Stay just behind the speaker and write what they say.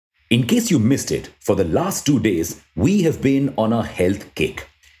In case you missed it, for the last 2 days, we have been on a health kick.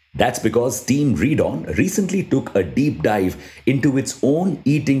 That's because Team Redon recently took a deep dive into its own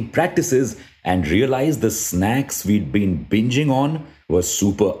eating practices and realized the snacks we'd been binging on were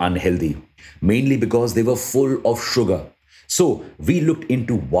super unhealthy, mainly because they were full of sugar. So, we looked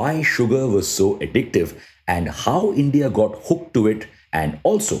into why sugar was so addictive and how India got hooked to it, and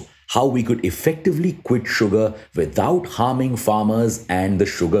also how we could effectively quit sugar without harming farmers and the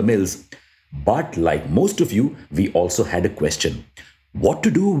sugar mills. But like most of you, we also had a question. What to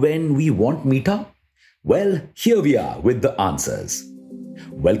do when we want meeta? Well, here we are with the answers.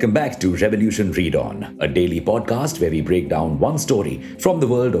 Welcome back to Revolution Read On, a daily podcast where we break down one story from the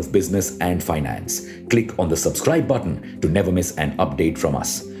world of business and finance. Click on the subscribe button to never miss an update from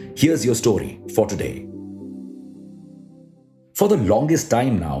us. Here's your story for today. For the longest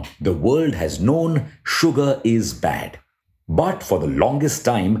time now, the world has known sugar is bad. But for the longest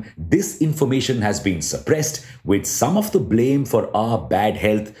time, this information has been suppressed, with some of the blame for our bad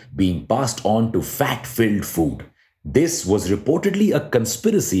health being passed on to fat-filled food. This was reportedly a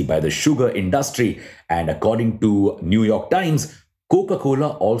conspiracy by the sugar industry, and according to New York Times,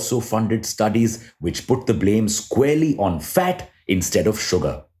 Coca-Cola also funded studies which put the blame squarely on fat instead of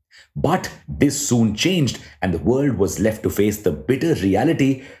sugar. But this soon changed, and the world was left to face the bitter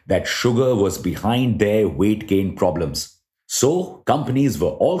reality that sugar was behind their weight gain problems. So, companies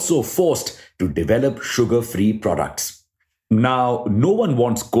were also forced to develop sugar-free products. Now, no one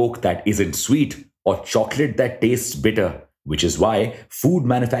wants Coke that isn't sweet or chocolate that tastes bitter, which is why food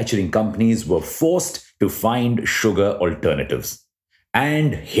manufacturing companies were forced to find sugar alternatives.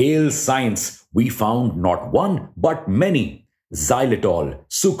 And hail science, we found not one but many: xylitol,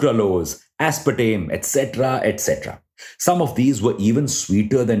 sucralose, aspartame, etc., etc. Some of these were even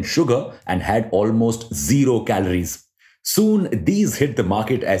sweeter than sugar and had almost zero calories. Soon, these hit the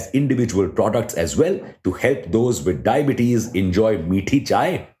market as individual products as well to help those with diabetes enjoy meethi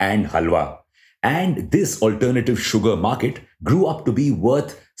chai and halwa. And this alternative sugar market grew up to be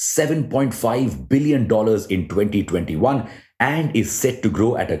worth $7.5 billion in 2021 and is set to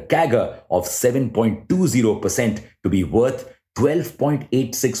grow at a CAGR of 7.20% to be worth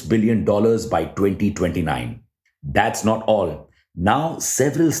 $12.86 billion by 2029. That's not all. Now,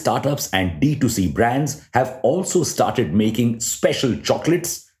 several startups and D2C brands have also started making special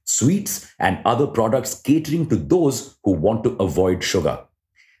chocolates, sweets, and other products catering to those who want to avoid sugar.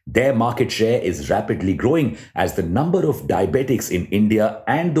 Their market share is rapidly growing as the number of diabetics in India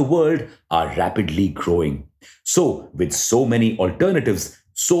and the world are rapidly growing. So, with so many alternatives,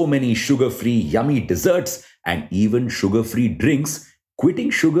 so many sugar-free yummy desserts, and even sugar-free drinks, quitting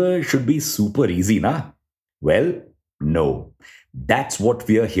sugar should be super easy, nah? Well, no. That's what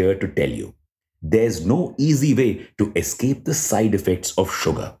we're here to tell you. There's no easy way to escape the side effects of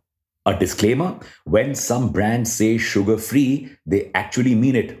sugar. A disclaimer: when some brands say sugar-free, they actually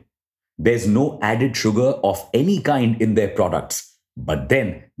mean it. There's no added sugar of any kind in their products, but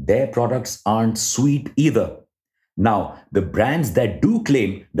then their products aren't sweet either. Now, the brands that do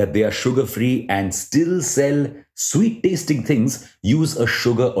claim that they are sugar-free and still sell sweet-tasting things use a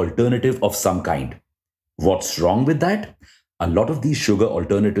sugar alternative of some kind. What's wrong with that? A lot of these sugar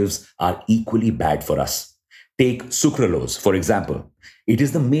alternatives are equally bad for us. Take sucralose, for example. It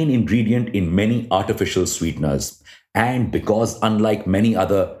is the main ingredient in many artificial sweeteners. And because unlike many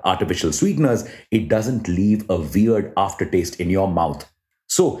other artificial sweeteners, it doesn't leave a weird aftertaste in your mouth.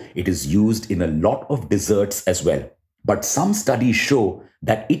 So it is used in a lot of desserts as well. But some studies show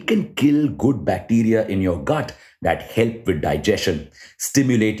that it can kill good bacteria in your gut that help with digestion,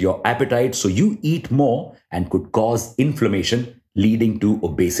 stimulate your appetite so you eat more, and could cause inflammation leading to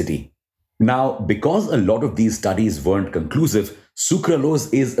obesity. Now, because a lot of these studies weren't conclusive,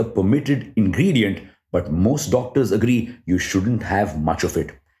 sucralose is a permitted ingredient, but most doctors agree you shouldn't have much of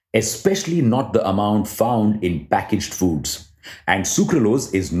it, especially not the amount found in packaged foods. And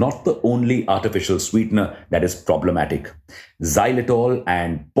sucralose is not the only artificial sweetener that is problematic. Xylitol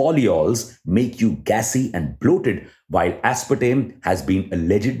and polyols make you gassy and bloated, while aspartame has been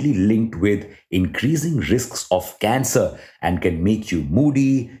allegedly linked with increasing risks of cancer and can make you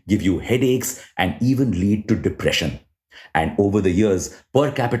moody, give you headaches, and even lead to depression. And over the years,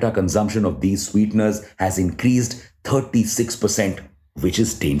 per capita consumption of these sweeteners has increased 36%, which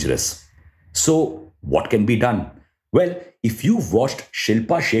is dangerous. So, what can be done? Well, if you've watched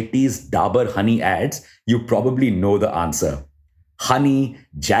Shilpa Shetty's Dabur Honey ads, you probably know the answer. Honey,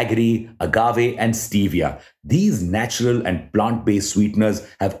 jaggery, agave, and stevia. These natural and plant-based sweeteners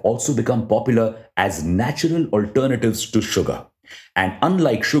have also become popular as natural alternatives to sugar. And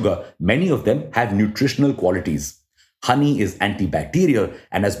unlike sugar, many of them have nutritional qualities. Honey is antibacterial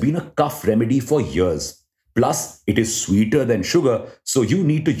and has been a cough remedy for years. Plus, it is sweeter than sugar, so you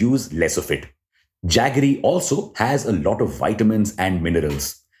need to use less of it. Jaggery also has a lot of vitamins and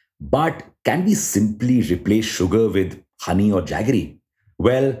minerals. But can we simply replace sugar with honey or jaggery?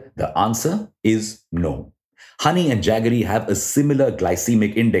 Well, the answer is no. Honey and jaggery have a similar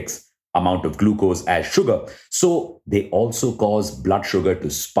glycemic index, amount of glucose, as sugar, so they also cause blood sugar to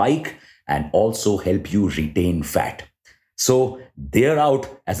spike and also help you retain fat. So they're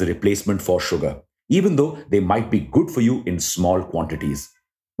out as a replacement for sugar, even though they might be good for you in small quantities.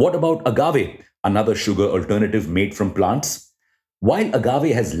 What about agave, another sugar alternative made from plants? While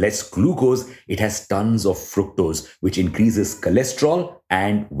agave has less glucose, it has tons of fructose, which increases cholesterol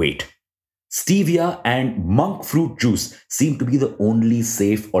and weight. Stevia and monk fruit juice seem to be the only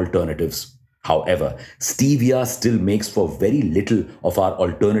safe alternatives. However, stevia still makes for very little of our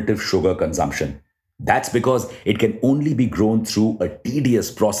alternative sugar consumption. That's because it can only be grown through a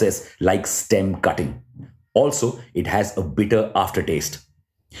tedious process like stem cutting. Also, it has a bitter aftertaste.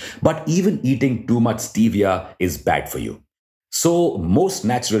 But even eating too much stevia is bad for you. So, most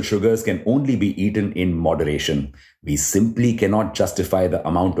natural sugars can only be eaten in moderation. We simply cannot justify the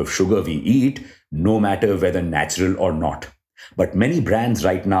amount of sugar we eat, no matter whether natural or not. But many brands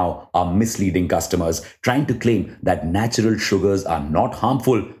right now are misleading customers, trying to claim that natural sugars are not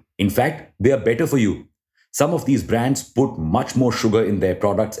harmful. In fact, they are better for you. Some of these brands put much more sugar in their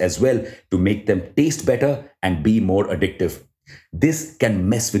products as well to make them taste better and be more addictive. This can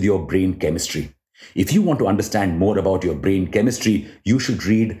mess with your brain chemistry. If you want to understand more about your brain chemistry, you should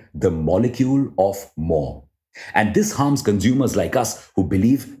read The Molecule of More. And this harms consumers like us who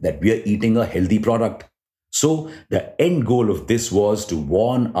believe that we are eating a healthy product. So, the end goal of this was to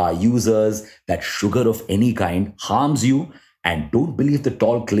warn our users that sugar of any kind harms you, and don't believe the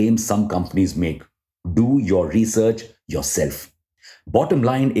tall claims some companies make. Do your research yourself. Bottom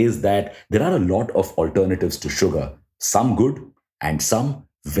line is that there are a lot of alternatives to sugar, some good and some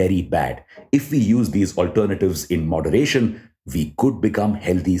very bad. If we use these alternatives in moderation, we could become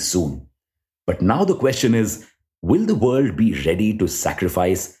healthy soon. But now the question is, will the world be ready to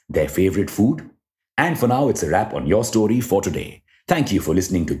sacrifice their favorite food? And for now, it's a wrap on your story for today. Thank you for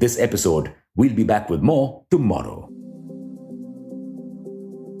listening to this episode. We'll be back with more tomorrow.